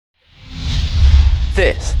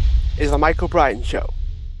This is the Michael Brian Show.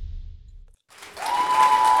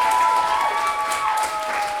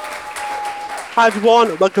 Hi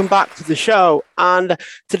everyone, welcome back to the show. And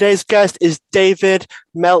today's guest is David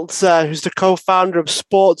Meltzer, who's the co-founder of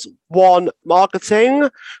Sports One Marketing,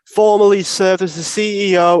 formerly served as the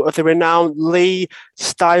CEO of the renowned Lee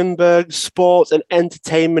Steinberg Sports and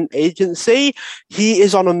Entertainment Agency. He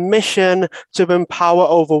is on a mission to empower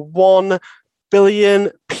over 1 billion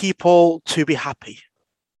people to be happy.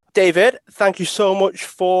 David, thank you so much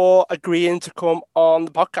for agreeing to come on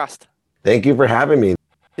the podcast. Thank you for having me.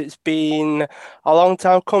 It's been a long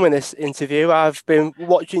time coming, this interview. I've been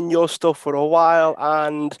watching your stuff for a while,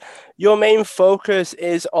 and your main focus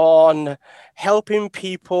is on helping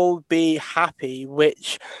people be happy,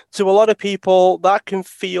 which to a lot of people, that can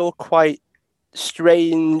feel quite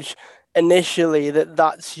strange initially,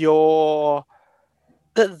 that's your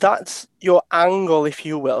angle, if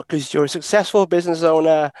you will, because you're a successful business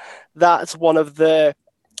owner. That's one of the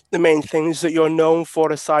main things that you're known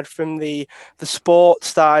for, aside from the sports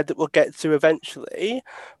side that we'll get to eventually.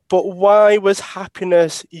 But why was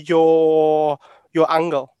happiness your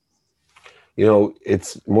angle? You know,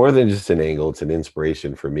 it's more than just an angle, it's an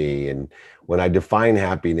inspiration for me. And when I define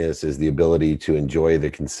happiness as the ability to enjoy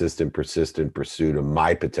the consistent, persistent pursuit of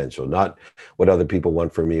my potential, not what other people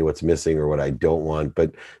want from me, what's missing or what I don't want,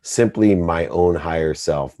 but simply my own higher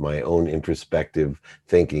self, my own introspective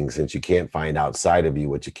thinking, since you can't find outside of you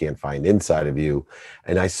what you can't find inside of you.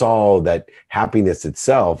 And I saw that happiness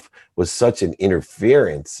itself was such an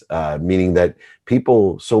interference, meaning that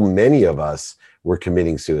people, so many of us, were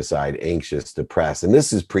committing suicide, anxious, depressed. And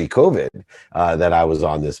this is pre-COVID that I was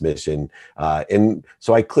on this mission. And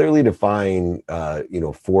so I clearly define,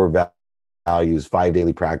 4 values, 5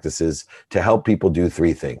 daily practices to help people do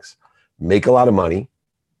 3 things: make a lot of money,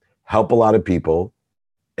 help a lot of people,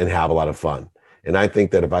 and have a lot of fun. And I think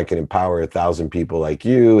that if I can empower 1,000 people like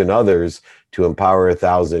you and others to empower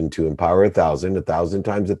 1,000 to empower 1,000, 1,000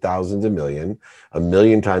 times 1,000's a million,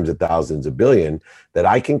 1,000,000 times 1,000's a billion, that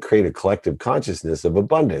I can create a collective consciousness of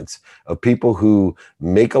abundance, of people who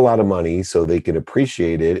make a lot of money so they can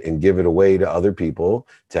appreciate it and give it away to other people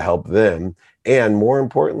to help them. And more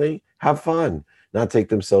importantly, have fun, not take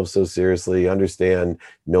themselves so seriously, understand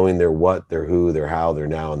knowing their what, their who, their how, their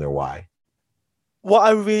now, and their why. What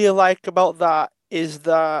I really like about that is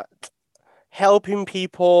that helping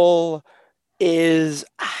people is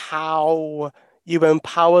how you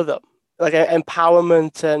empower them, like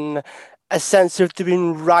empowerment and a sense of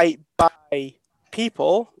doing right by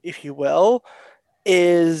people, if you will,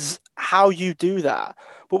 is how you do that.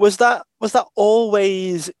 But was that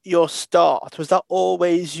always your start? Was that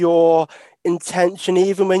always your intention,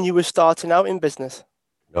 even when you were starting out in business?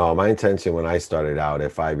 No, my intention when I started out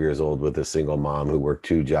at 5 years old with a single mom who worked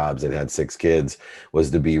 2 jobs and had 6 kids was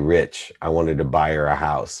to be rich. I wanted to buy her a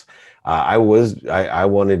house. I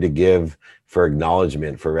wanted to give for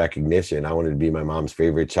acknowledgement, for recognition. I wanted to be my mom's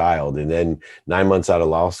favorite child. And then 9 months out of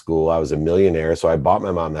law school, I was a millionaire. So I bought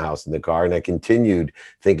my mom the house and the car, and I continued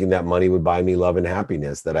thinking that money would buy me love and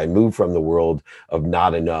happiness, that I moved from the world of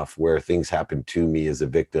not enough, where things happened to me as a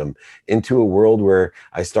victim, into a world where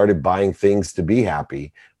I started buying things to be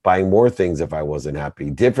happy, buying more things if I wasn't happy,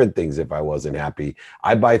 different things if I wasn't happy.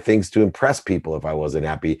 I'd buy things to impress people if I wasn't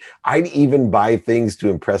happy. I'd even buy things to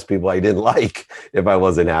impress people I didn't like if I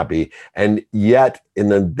wasn't happy. And yet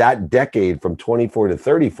in that decade from 24 to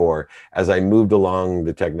 34, as I moved along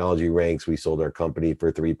the technology ranks, we sold our company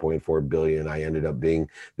for 3.4 billion. I ended up being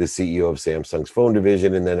the CEO of Samsung's phone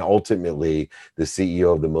division, and then ultimately the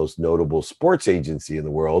CEO of the most notable sports agency in the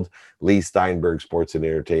world, Lee Steinberg Sports and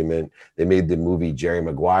Entertainment. They made the movie Jerry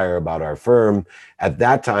Maguire about our firm. At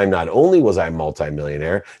that time, not only was I a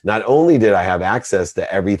multimillionaire, not only did I have access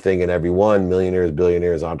to everything and everyone, millionaires,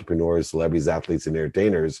 billionaires, entrepreneurs, celebrities, athletes, and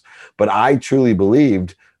entertainers, but I truly believed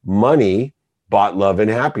money bought love and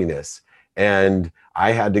happiness. And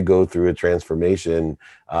I had to go through a transformation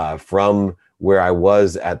from where I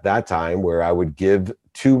was at that time, where I would give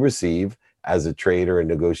to receive as a trade or a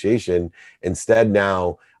negotiation. Instead,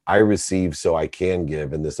 now I receive so I can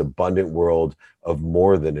give in this abundant world of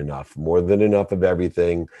more than enough of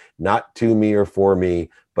everything, not to me or for me,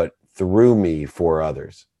 but through me for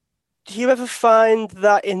others. Do you ever find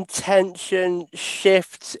that intention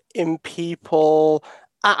shifts in people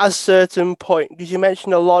at a certain point? Because you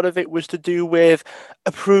mentioned a lot of it was to do with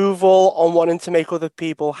approval on wanting to make other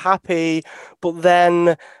people happy, but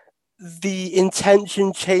then the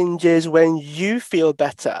intention changes when you feel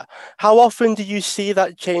better. How often do you see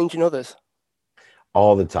that change in others?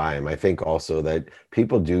 All the time. I think also that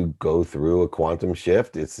people do go through a quantum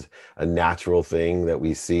shift. It's a natural thing that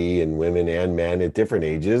we see in women and men at different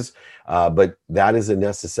ages. But that is a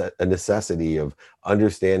necessity of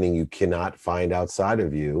understanding you cannot find outside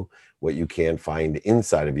of you what you can find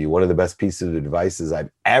inside of you. One of the best pieces of advice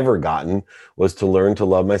I've ever gotten was to learn to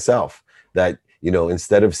love myself. That,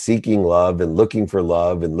 instead of seeking love and looking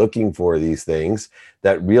for these things,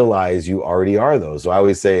 that realize you already are those. So I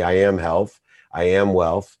always say, I am health. I am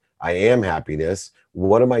wealth. I am happiness.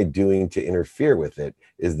 What am I doing to interfere with it?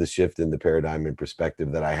 Is the shift in the paradigm and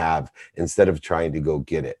perspective that I have instead of trying to go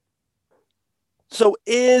get it. So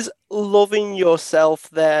is loving yourself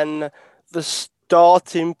then the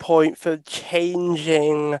starting point for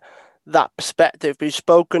changing that perspective? We've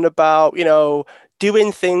spoken about,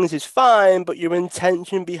 doing things is fine, but your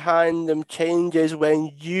intention behind them changes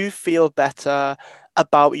when you feel better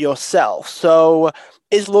about yourself. So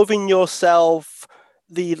is loving yourself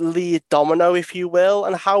the lead domino, if you will?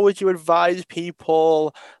 And how would you advise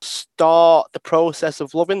people start the process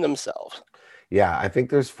of loving themselves? Yeah, I think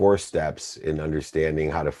there's four steps in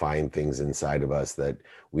understanding how to find things inside of us that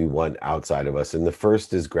we want outside of us. And the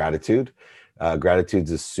first is gratitude.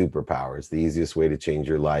 Gratitude's a superpower. It's the easiest way to change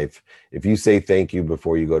your life. If you say thank you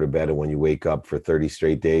before you go to bed and when you wake up for 30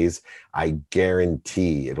 straight days, I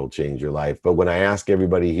guarantee it'll change your life. But when I ask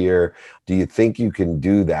everybody here, do you think you can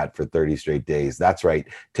do that for 30 straight days? That's right.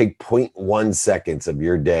 Take point 0.1 seconds of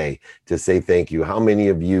your day to say thank you. How many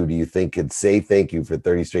of you do you think could say thank you for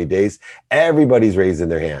 30 straight days? Everybody's raising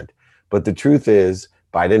their hand. But the truth is,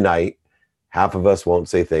 by tonight, half of us won't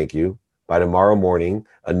say thank you. By tomorrow morning,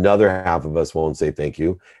 another half of us won't say thank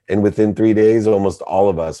you. And within 3 days, almost all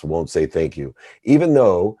of us won't say thank you. Even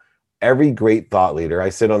though every great thought leader, I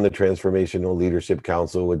sit on the Transformational Leadership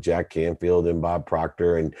Council with Jack Canfield and Bob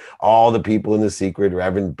Proctor and all the people in The Secret,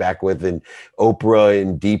 Reverend Beckwith and Oprah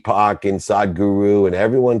and Deepak and Sadhguru, and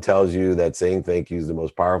everyone tells you that saying thank you is the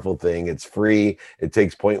most powerful thing. It's free. It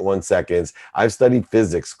takes point 0.1 seconds. I've studied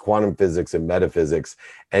physics, quantum physics, and metaphysics,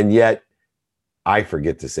 and yet I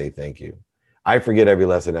forget to say thank you. I forget every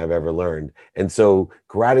lesson I've ever learned. And so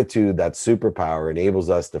gratitude, that superpower, enables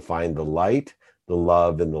us to find the light, the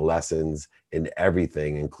love, and the lessons in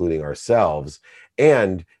everything, including ourselves.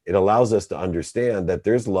 And it allows us to understand that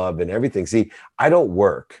there's love in everything. See, I don't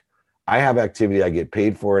work. I have activity I get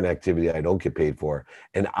paid for and activity I don't get paid for.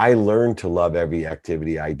 And I learn to love every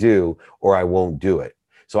activity I do, or I won't do it.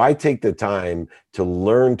 So I take the time to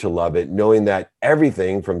learn to love it, knowing that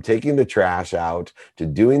everything from taking the trash out to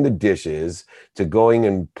doing the dishes to going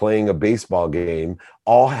and playing a baseball game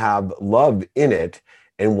all have love in it.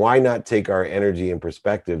 And why not take our energy and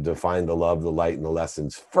perspective to find the love, the light, and the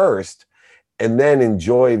lessons first, and then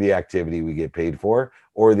enjoy the activity we get paid for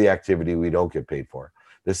or the activity we don't get paid for?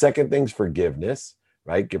 The second thing's forgiveness,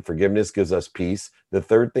 right? Forgiveness gives us peace. The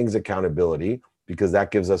third thing's accountability, because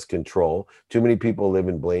that gives us control. Too many people live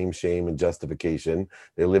in blame, shame, and justification.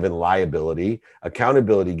 They live in liability.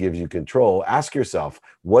 Accountability gives you control. Ask yourself,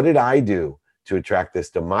 what did I do to attract this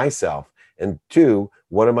to myself? And two,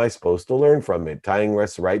 what am I supposed to learn from it? Tying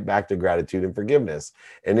us right back to gratitude and forgiveness.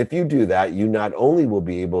 And if you do that, you not only will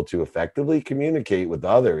be able to effectively communicate with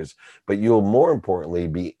others, but you'll more importantly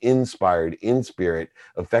be inspired in spirit,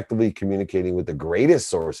 effectively communicating with the greatest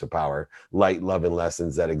source of power, light, love, and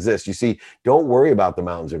lessons that exist. You see, don't worry about the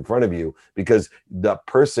mountains in front of you, because the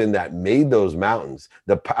person that made those mountains,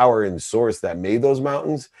 the power and source that made those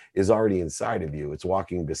mountains, is already inside of you. It's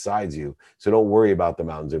walking beside you. So don't worry about the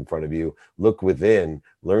mountains in front of you. Look within,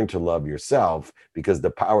 learn to love yourself, because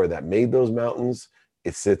the power that made those mountains,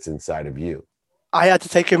 it sits inside of you. I had to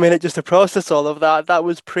take a minute just to process all of that. That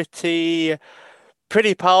was pretty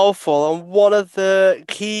powerful. And one of the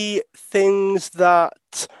key things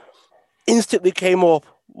that instantly came up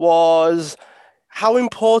was how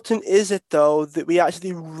important is it though that we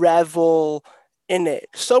actually revel in it?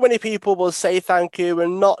 So many people will say thank you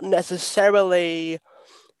and not necessarily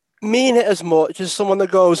mean it as much as someone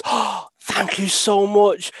that goes, "Oh, thank you so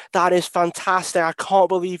much. That is fantastic. I can't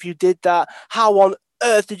believe you did that. How on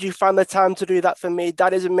earth did you find the time to do that for me?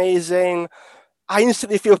 That is amazing." I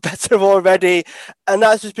instantly feel better already. And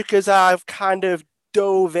that's just because I've kind of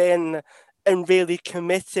dove in and really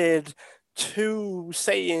committed to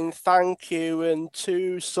saying thank you and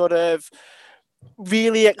to sort of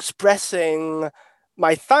really expressing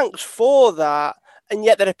my thanks for that. And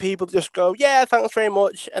yet there are people that just go, yeah, thanks very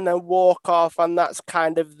much, and then walk off, and that's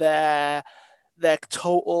kind of their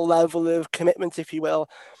total level of commitment, if you will.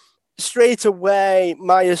 Straight away,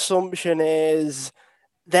 my assumption is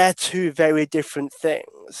they're two very different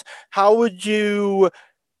things. How would you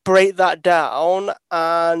break that down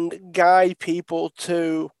and guide people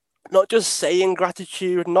to not just saying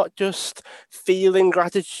gratitude, not just feeling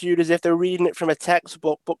gratitude as if they're reading it from a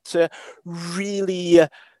textbook, but to really,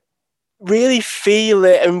 really feel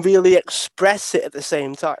it and really express it at the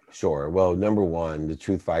same time. Sure. Well, number one, the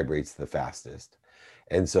truth vibrates the fastest.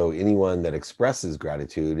 And so anyone that expresses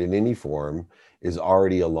gratitude in any form is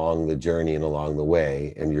already along the journey and along the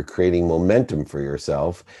way, and you're creating momentum for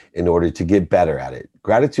yourself in order to get better at it.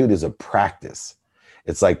 Gratitude is a practice.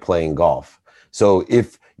 It's like playing golf. So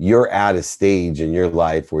if you're at a stage in your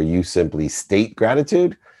life where you simply state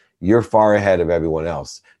gratitude, you're far ahead of everyone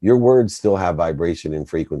else. Your words still have vibration and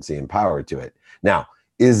frequency and power to it. Now,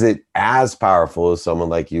 is it as powerful as someone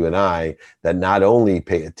like you and I that not only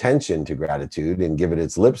pay attention to gratitude and give it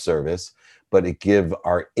its lip service, but it give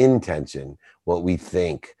our intention, what we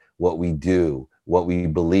think, what we do, what we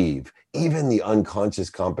believe, even the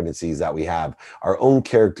unconscious competencies that we have, our own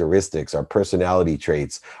characteristics, our personality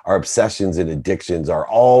traits, our obsessions and addictions are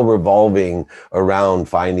all revolving around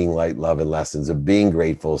finding light, love, and lessons of being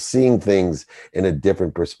grateful, seeing things in a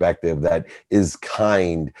different perspective that is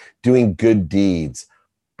kind, doing good deeds.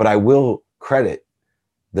 But I will credit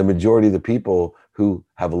the majority of the people who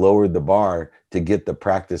have lowered the bar to get the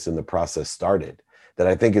practice and the process started. That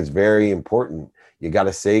I think is very important. You got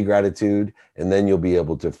to say gratitude, and then you'll be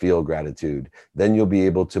able to feel gratitude. Then you'll be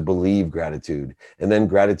able to believe gratitude. And then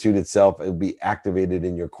gratitude itself will be activated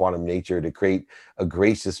in your quantum nature to create a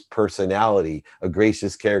gracious personality, a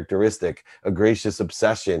gracious characteristic, a gracious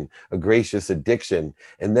obsession, a gracious addiction.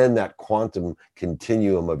 And then that quantum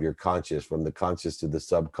continuum of your conscious, from the conscious to the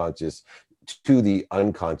subconscious to the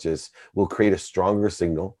unconscious, will create a stronger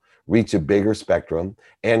signal, reach a bigger spectrum,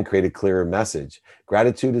 and create a clearer message.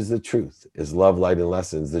 Gratitude is the truth, is love, light, and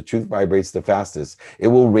lessons. The truth vibrates the fastest. It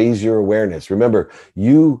will raise your awareness. Remember,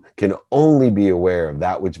 you can only be aware of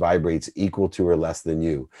that which vibrates equal to or less than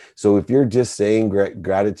you. So if you're just saying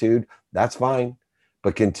gratitude, that's fine,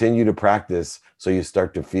 but continue to practice so you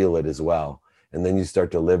start to feel it as well. And then you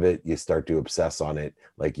start to live it, you start to obsess on it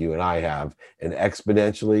like you and I have, and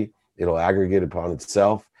exponentially, it'll aggregate upon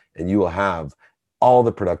itself, and you will have all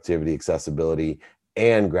the productivity, accessibility,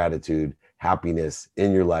 and gratitude, happiness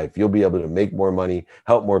in your life. You'll be able to make more money,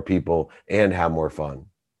 help more people, and have more fun.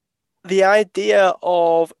 The idea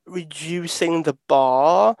of reducing the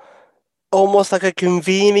bar almost like a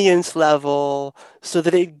convenience level so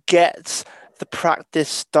that it gets the practice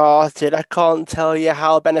started. I can't tell you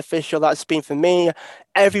how beneficial that's been for me.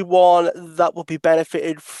 Everyone that will be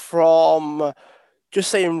benefited from just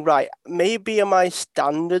saying, right, maybe are my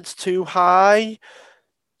standards too high?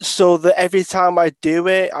 So that every time I do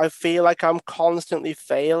it, I feel like I'm constantly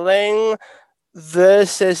failing,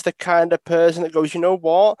 versus the kind of person that goes, you know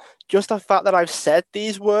what? Just the fact that I've said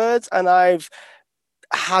these words and I've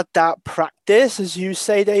had that practice, as you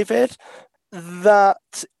say, David, that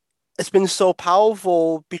it's been so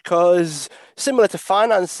powerful because, similar to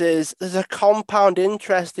finances, there's a compound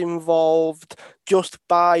interest involved just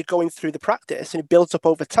by going through the practice, and it builds up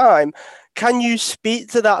over time. Can you speak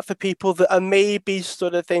to that for people that are maybe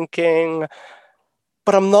sort of thinking,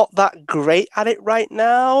 but I'm not that great at it right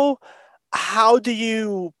now? How do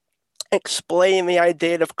you explain the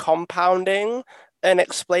idea of compounding and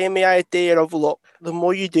explain the idea of, look, the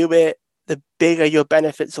more you do it, the bigger your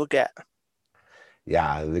benefits will get?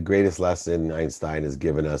 Yeah, the greatest lesson Einstein has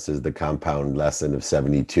given us is the compound lesson of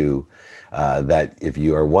 72. That if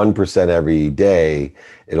you are 1% every day,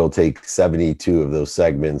 it'll take 72 of those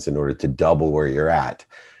segments in order to double where you're at.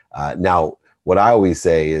 Now, what I always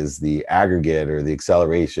say is the aggregate or the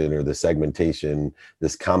acceleration or the segmentation,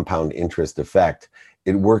 this compound interest effect,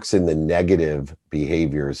 it works in the negative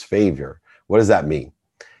behavior's favor. What does that mean?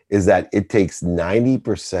 Is that it takes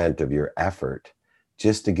 90% of your effort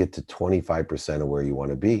just to get to 25% of where you want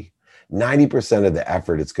to be. 90% of the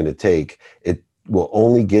effort it's going to take, it will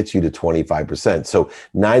only get you to 25%. So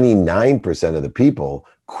 99% of the people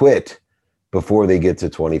quit before they get to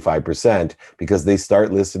 25% because they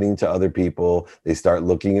start listening to other people. They start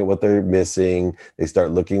looking at what they're missing. They start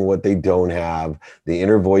looking at what they don't have. The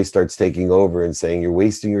inner voice starts taking over and saying, you're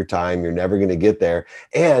wasting your time. You're never going to get there.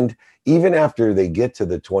 And even after they get to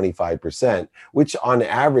the 25%, which on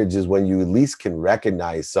average is when you at least can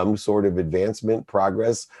recognize some sort of advancement,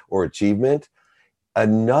 progress, or achievement,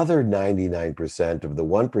 another 99% of the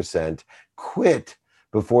 1% quit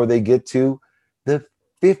before they get to the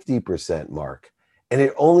 50% mark. And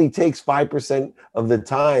it only takes 5% of the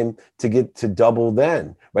time to get to double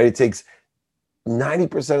then, right? It takes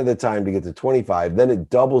 90% of the time to get to 25, then it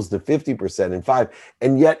doubles to 50% in 5,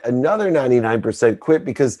 and yet another 99% quit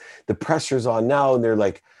because the pressure's on now and they're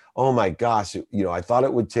like, oh my gosh, I thought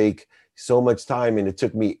it would take so much time, and it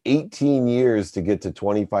took me 18 years to get to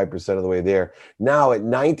 25% of the way there. Now at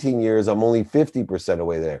 19 years, I'm only 50%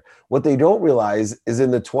 away there. What they don't realize is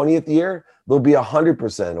in the 20th year, they'll be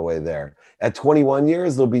 100% away there. At 21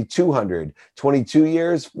 years, they'll be 200, 22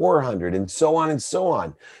 years, 400, and so on and so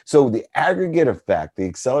on. So the aggregate effect, the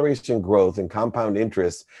acceleration growth and compound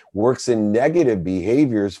interest works in negative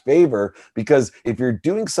behavior's favor, because if you're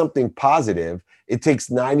doing something positive, it takes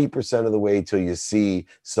 90% of the way till you see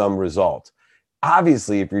some result.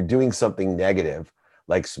 Obviously, if you're doing something negative,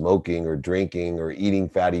 like smoking or drinking or eating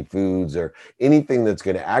fatty foods or anything that's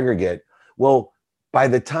going to aggregate, well, by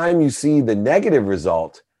the time you see the negative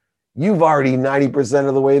result, you've already 90%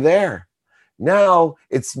 of the way there. Now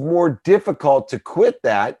it's more difficult to quit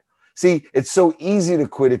that. See, it's so easy to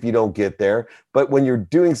quit if you don't get there, but when you're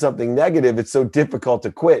doing something negative, it's so difficult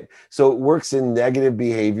to quit. So it works in negative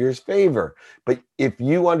behavior's favor. But if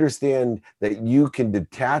you understand that you can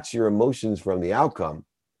detach your emotions from the outcome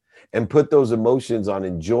and put those emotions on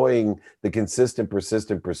enjoying the consistent,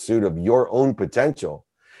 persistent pursuit of your own potential,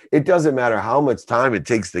 it doesn't matter how much time it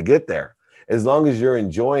takes to get there. As long as you're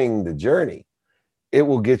enjoying the journey, it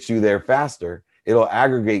will get you there faster. It'll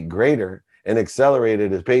aggregate greater and accelerate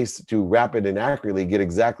at a pace to rapid and accurately get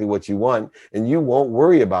exactly what you want. And you won't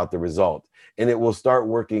worry about the result. And it will start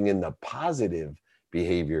working in the positive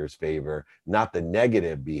behavior's favor, not the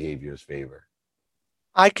negative behavior's favor.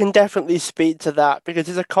 I can definitely speak to that because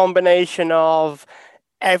it's a combination of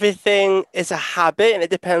everything is a habit and it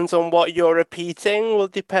depends on what you're repeating will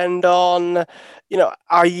depend on,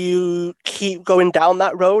 are you keep going down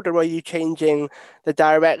that road or are you changing the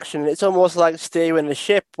direction? It's almost like steering a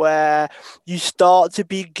ship where you start to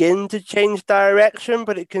begin to change direction,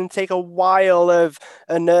 but it can take a while of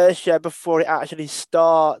inertia before it actually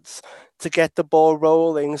starts to get the ball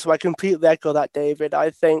rolling. So I completely echo that, David.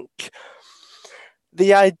 I think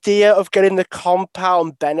the idea of getting the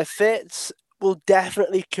compound benefits will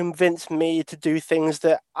definitely convince me to do things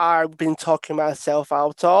that I've been talking myself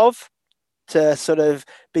out of, to sort of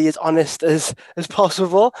be as honest as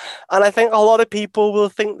possible. And I think a lot of people will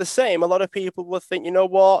think the same. A lot of people will think, you know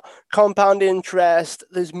what, compound interest,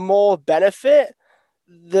 there's more benefit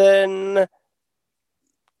than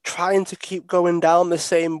trying to keep going down the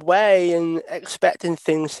same way and expecting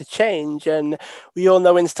things to change. And we all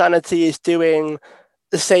know insanity is doing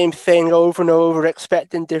the same thing over and over,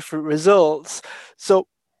 expecting different results. So,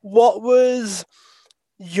 what was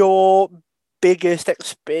your biggest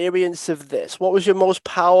experience of this? What was your most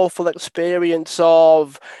powerful experience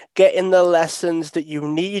of getting the lessons that you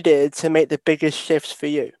needed to make the biggest shifts for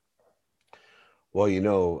you?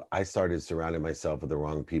 Well, I started surrounding myself with the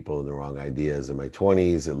wrong people and the wrong ideas in my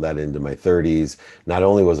 20s. It led into my 30s. Not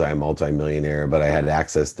only was I a multimillionaire, but I had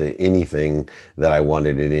access to anything that I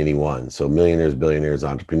wanted in anyone. So millionaires, billionaires,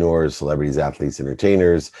 entrepreneurs, celebrities, athletes,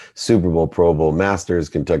 entertainers, Super Bowl, Pro Bowl, Masters,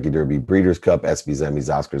 Kentucky Derby, Breeders' Cup, ESPYs, Emmys,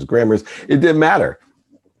 Oscars, Grammys. It didn't matter.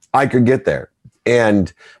 I could get there.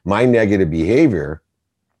 And my negative behavior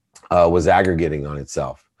was aggregating on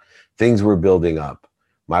itself. Things were building up.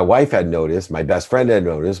 My wife had noticed, my best friend had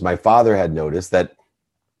noticed, my father had noticed that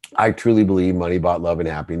I truly believed money bought love and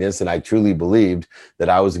happiness. And I truly believed that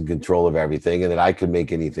I was in control of everything and that I could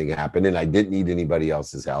make anything happen and I didn't need anybody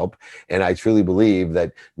else's help. And I truly believed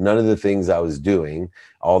that none of the things I was doing,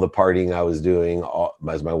 all the partying I was doing,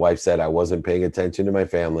 as my wife said, I wasn't paying attention to my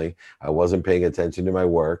family. I wasn't paying attention to my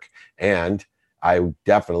work. And I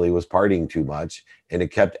definitely was partying too much, and it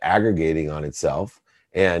kept aggregating on itself.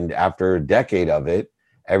 And after a decade of it,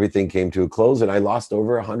 everything came to a close and I lost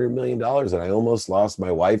over $100 million, and I almost lost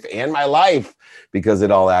my wife and my life because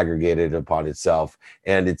it all aggregated upon itself.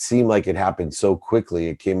 And it seemed like it happened so quickly.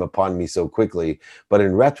 It came upon me so quickly. But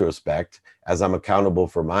in retrospect, as I'm accountable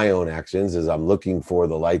for my own actions, as I'm looking for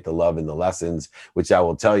the light, the love, and the lessons, which I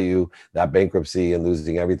will tell you that bankruptcy and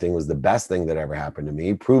losing everything was the best thing that ever happened to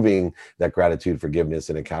me, proving that gratitude, forgiveness,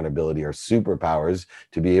 and accountability are superpowers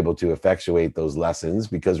to be able to effectuate those lessons.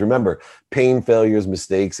 Because remember, pain, failures,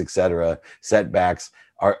 mistakes, etc., setbacks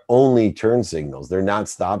are only turn signals. They're not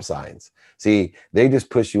stop signs. See, they just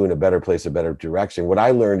push you in a better place, a better direction. What I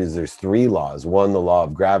learned is there's three laws. One, the law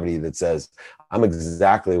of gravity that says I'm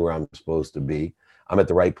exactly where I'm supposed to be. I'm at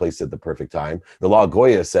the right place at the perfect time. The law of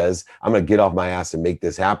Goya says I'm going to get off my ass and make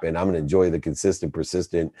this happen. I'm going to enjoy the consistent,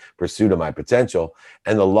 persistent pursuit of my potential.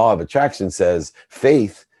 And the law of attraction says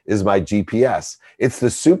faith is my GPS. It's the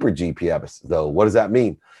super GPS, though. What does that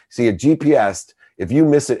mean? See, a GPS, if you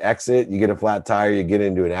miss an exit, you get a flat tire, you get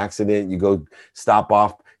into an accident, you go stop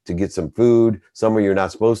off to get some food somewhere you're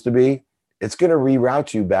not supposed to be, it's going to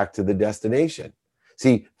reroute you back to the destination.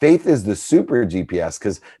 See, faith is the super GPS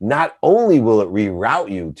because not only will it reroute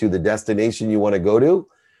you to the destination you want to go to,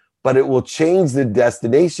 but it will change the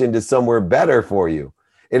destination to somewhere better for you.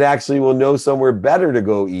 It actually will know somewhere better to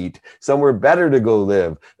go eat, somewhere better to go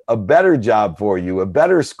live, a better job for you, a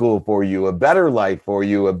better school for you, a better life for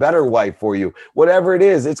you, a better wife for you. Whatever it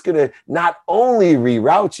is, it's going to not only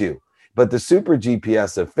reroute you, but the super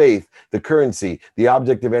GPS of faith, the currency, the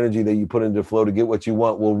object of energy that you put into flow to get what you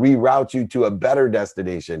want will reroute you to a better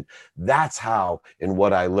destination. That's how and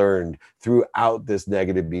what I learned throughout this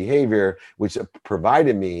negative behavior, which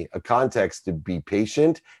provided me a context to be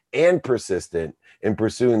patient and persistent in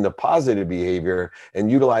pursuing the positive behavior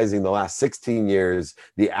and utilizing the last 16 years,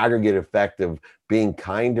 the aggregate effect of being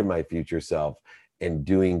kind to my future self and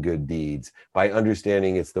doing good deeds by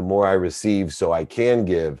understanding it's the more I receive so I can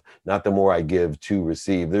give, not the more I give to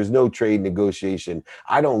receive. There's no trade negotiation.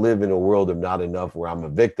 I don't live in a world of not enough where I'm a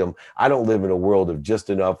victim. I don't live in a world of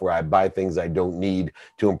just enough where I buy things I don't need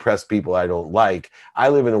to impress people I don't like. I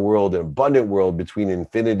live in a world, an abundant world between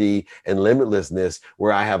infinity and limitlessness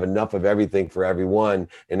where I have enough of everything for everyone.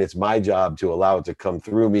 And it's my job to allow it to come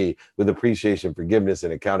through me with appreciation, forgiveness,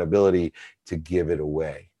 and accountability to give it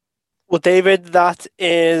away. Well, David, that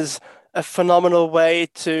is a phenomenal way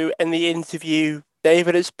to end the interview.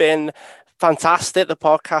 David, it's been fantastic. The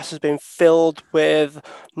podcast has been filled with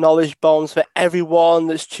knowledge bombs for everyone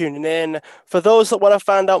that's tuning in. For those that want to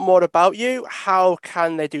find out more about you, how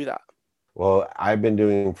can they do that? Well, I've been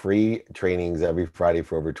doing free trainings every Friday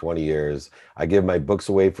for over 20 years. I give my books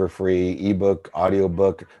away for free, ebook,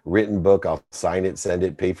 audiobook, written book. I'll sign it, send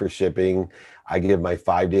it, pay for shipping. I give my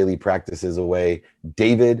 5 daily practices away.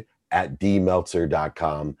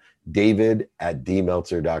 David@dmeltzer.com.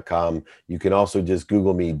 David@dmeltzer.com. You can also just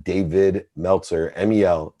Google me, David Meltzer,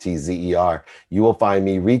 Meltzer. You will find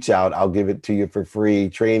me. Reach out. I'll give it to you for free.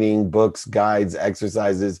 Training, books, guides,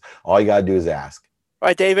 exercises. All you got to do is ask. All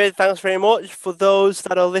right, David, thanks very much. For those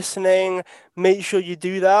that are listening, make sure you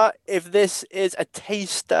do that. If this is a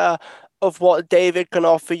taster of what David can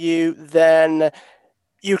offer you, then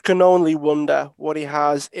you can only wonder what he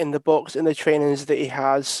has in the books and the trainings that he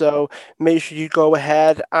has. So make sure you go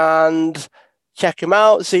ahead and check him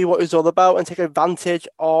out, see what he's all about, and take advantage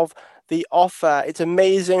of the offer. It's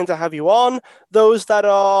amazing to have you on. Those that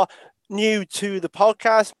are new to the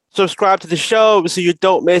podcast, subscribe to the show so you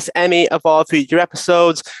don't miss any of our future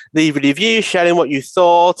episodes. Leave a review, sharing what you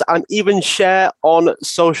thought, and even share on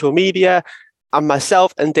social media. And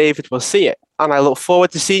myself and David will see it. And I look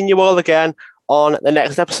forward to seeing you all again on the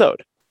next episode.